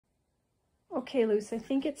Okay, Luce, I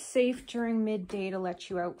think it's safe during midday to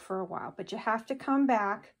let you out for a while, but you have to come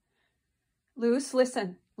back. Luce,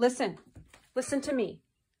 listen to me.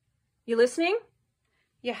 You listening?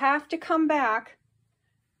 You have to come back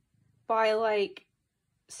by like,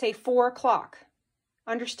 say 4 o'clock.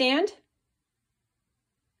 Understand?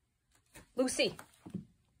 Lucy,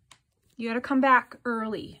 you gotta come back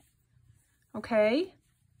early, okay?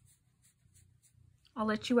 I'll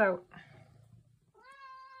let you out.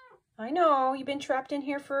 I know, you've been trapped in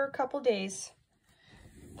here for a couple days.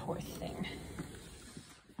 Poor thing.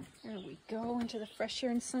 There we go, into the fresh air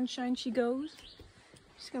and sunshine she goes.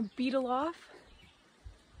 She's gonna beetle off.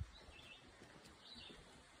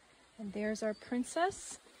 And there's our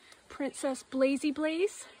princess, Princess Blazy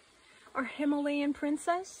Blaze, our Himalayan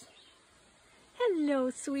princess. Hello,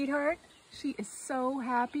 sweetheart. She is so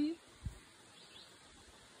happy.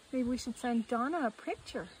 Maybe we should send Donna a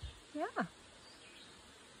picture. Yeah.